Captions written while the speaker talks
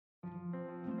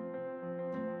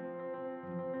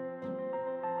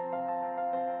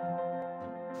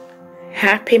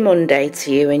Happy Monday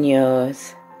to you and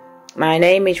yours. My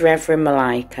name is Reverend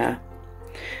Malaika,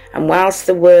 and whilst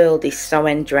the world is so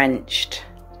drenched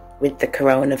with the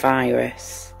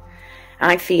coronavirus,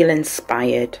 I feel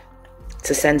inspired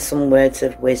to send some words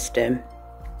of wisdom,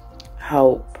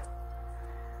 hope,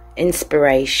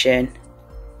 inspiration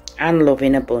and love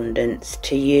in abundance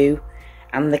to you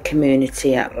and the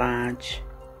community at large,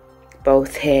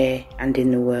 both here and in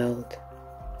the world.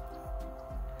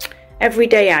 Every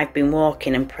day I've been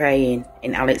walking and praying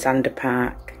in Alexander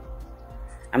Park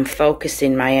and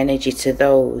focusing my energy to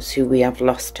those who we have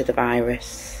lost to the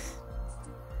virus,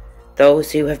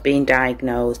 those who have been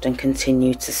diagnosed and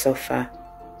continue to suffer,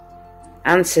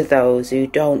 and to those who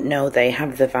don't know they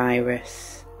have the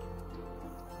virus.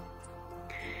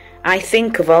 I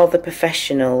think of all the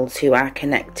professionals who are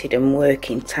connected and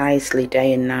working tirelessly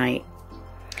day and night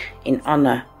in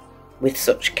honour with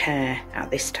such care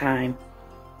at this time,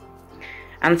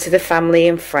 and to the family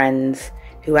and friends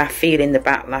who are feeling the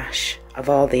backlash of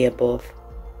all the above.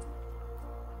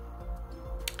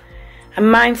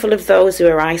 I'm mindful of those who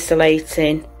are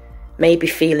isolating, maybe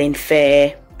feeling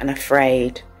fear and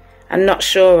afraid and not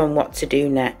sure on what to do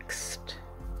next.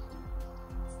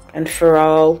 And for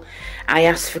all, I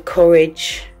ask for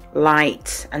courage,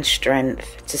 light and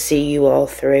strength to see you all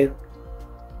through.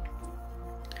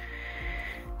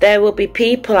 There will be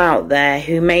people out there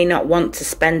who may not want to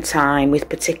spend time with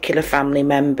particular family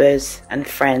members and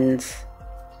friends,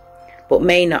 but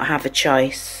may not have a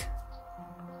choice.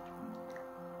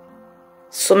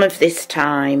 Some of this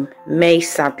time may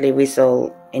sadly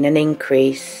result in an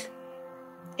increase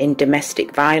in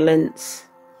domestic violence,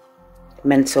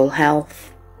 mental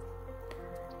health,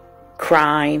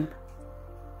 crime,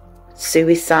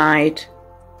 suicide,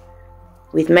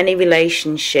 with many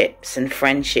relationships and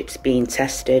friendships being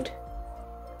tested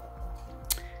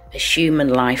as human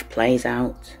life plays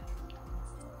out.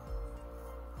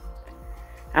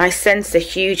 I sense a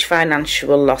huge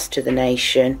financial loss to the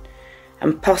nation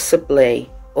and possibly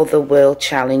other world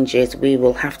challenges we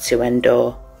will have to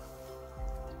endure.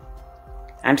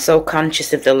 I'm so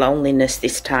conscious of the loneliness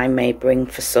this time may bring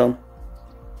for some.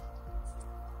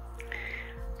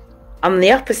 On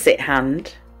the opposite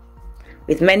hand,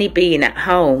 with many being at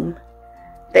home,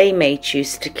 they may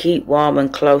choose to keep warm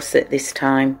and close at this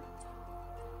time,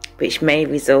 which may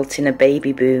result in a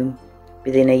baby boom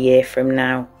within a year from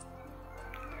now,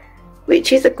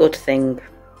 which is a good thing,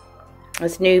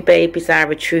 as new babies are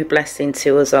a true blessing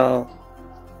to us all.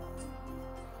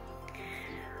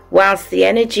 Whilst the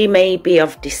energy may be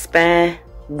of despair,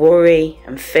 worry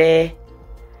and fear,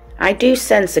 I do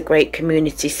sense a great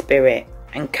community spirit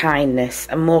and kindness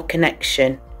and more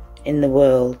connection in the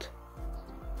world,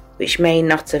 which may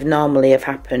not have normally have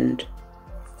happened.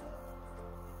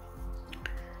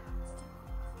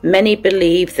 Many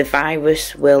believe the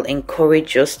virus will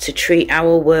encourage us to treat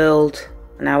our world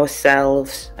and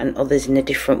ourselves and others in a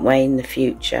different way in the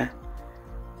future.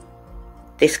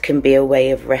 This can be a way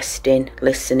of resting,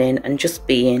 listening and just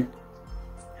being,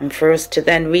 and for us to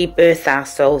then rebirth our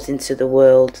souls into the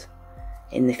world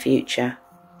in the future.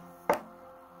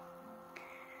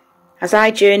 As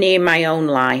I journey in my own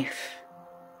life,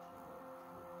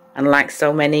 and like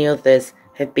so many others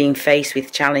have been faced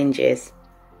with challenges,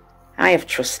 I have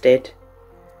trusted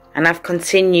and I've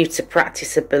continued to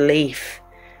practice a belief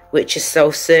which has so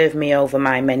served me over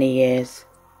my many years.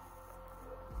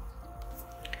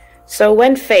 So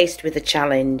when faced with a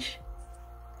challenge,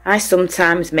 I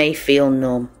sometimes may feel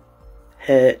numb,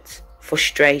 hurt,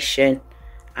 frustration,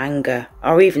 anger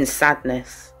or even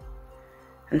sadness.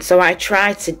 And so I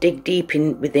try to dig deep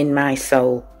within my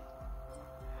soul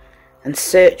and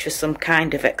search for some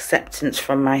kind of acceptance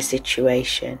from my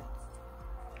situation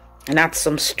and add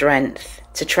some strength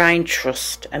to try and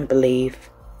trust and believe.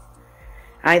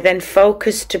 I then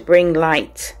focus to bring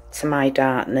light to my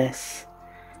darkness,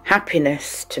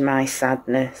 happiness to my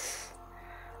sadness,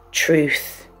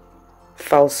 truth,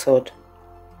 falsehood,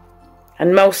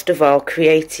 and most of all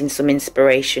creating some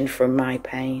inspiration from my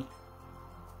pain.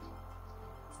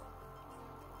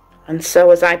 And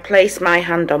so as I place my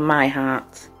hand on my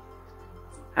heart,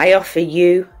 I offer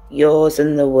you, yours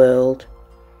and the world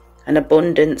an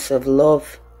abundance of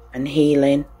love and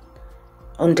healing,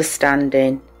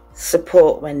 understanding,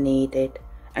 support when needed,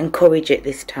 and courage at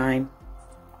this time.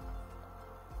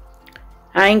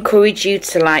 I encourage you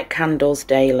to light candles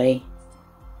daily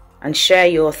and share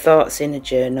your thoughts in a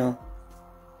journal.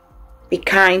 Be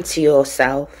kind to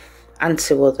yourself and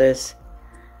to others.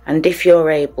 And if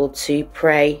you're able to,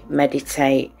 pray,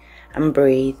 meditate and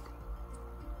breathe.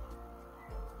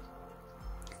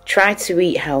 Try to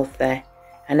eat healthy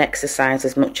and exercise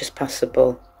as much as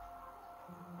possible.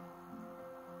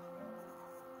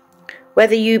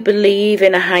 Whether you believe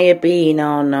in a higher being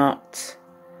or not,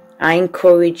 I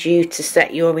encourage you to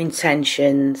set your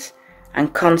intentions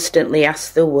and constantly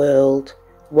ask the world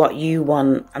what you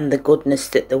want and the goodness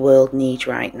that the world needs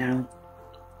right now.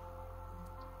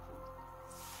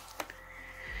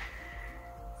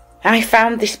 I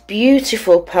found this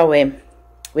beautiful poem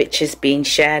which has been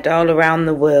shared all around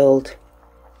the world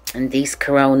in these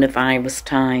coronavirus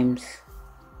times.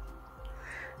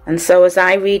 And so as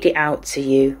I read it out to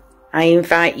you, I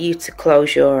invite you to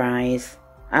close your eyes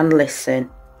and listen,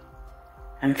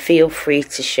 and feel free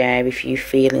to share if you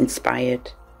feel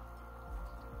inspired.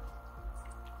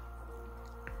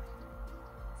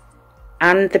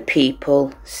 And the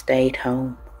people stayed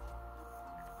home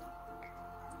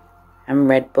and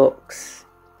read books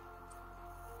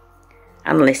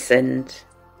and listened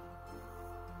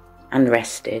and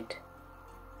rested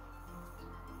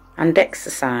and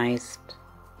exercised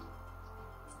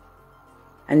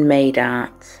and made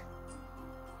art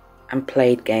and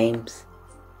played games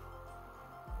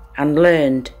and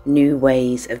learned new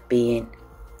ways of being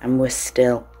and were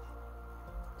still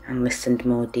and listened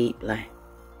more deeply.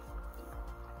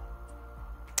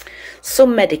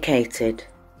 Some medicated,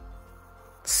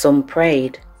 some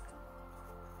prayed,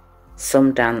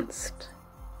 some danced,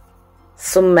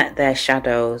 some met their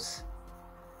shadows,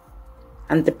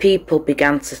 and the people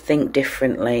began to think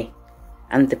differently,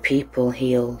 and the people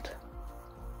healed.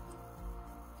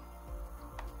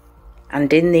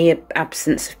 And in the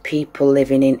absence of people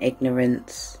living in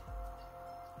ignorance,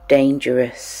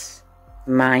 dangerous,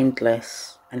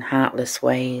 mindless and heartless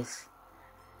ways,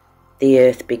 the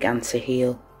earth began to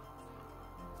heal.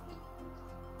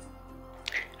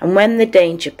 And when the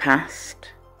danger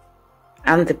passed,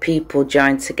 and the people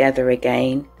joined together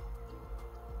again,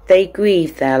 they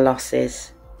grieved their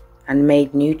losses, and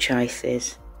made new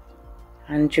choices,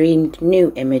 and dreamed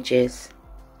new images,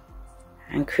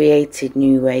 and created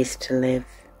new ways to live,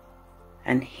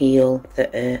 and heal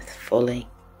the earth fully,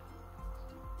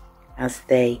 as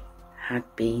they had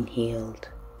been healed.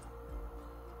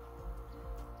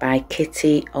 By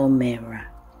Kitty O'Meara.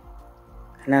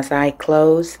 And as I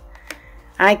close,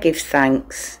 I give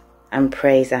thanks and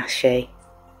praise Ashe.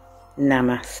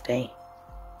 Namaste.